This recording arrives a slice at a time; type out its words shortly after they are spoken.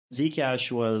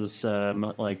Zcash was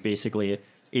like basically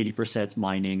 80%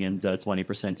 mining and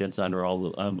 20% insider all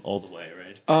the way,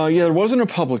 right? Yeah, there wasn't a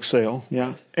public sale,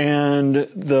 yeah. And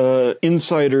the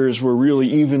insiders were really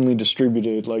evenly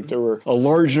distributed. Like there were a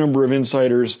large number of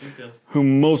insiders who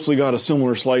mostly got a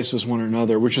similar slice as one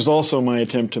another, which is also my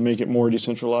attempt to make it more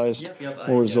decentralized,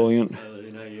 more resilient.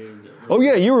 Oh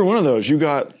yeah, you were one of those. You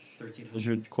got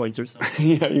 1,300 coins or something.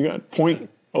 Yeah, you got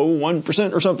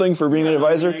 0.01% or something for being an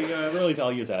advisor. I really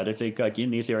value that. I think like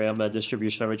in Ethereum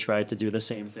distribution, I would try to do the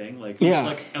same thing. Like, Yeah.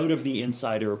 like out of the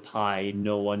insider pie,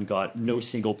 no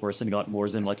single person got more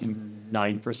than like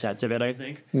 9% of it, I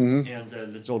think. And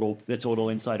the total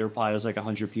insider pie is like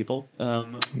 100 people.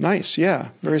 Nice, yeah,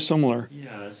 very similar.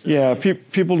 So Yeah,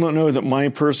 people don't know that my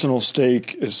personal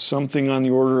stake is something on the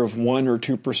order of 1 or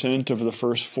 2% of the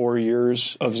first 4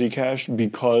 years of Zcash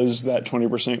because that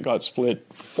 20% got split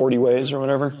 40 ways or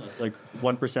whatever. It's like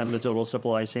 1% of the total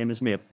supply, same as me.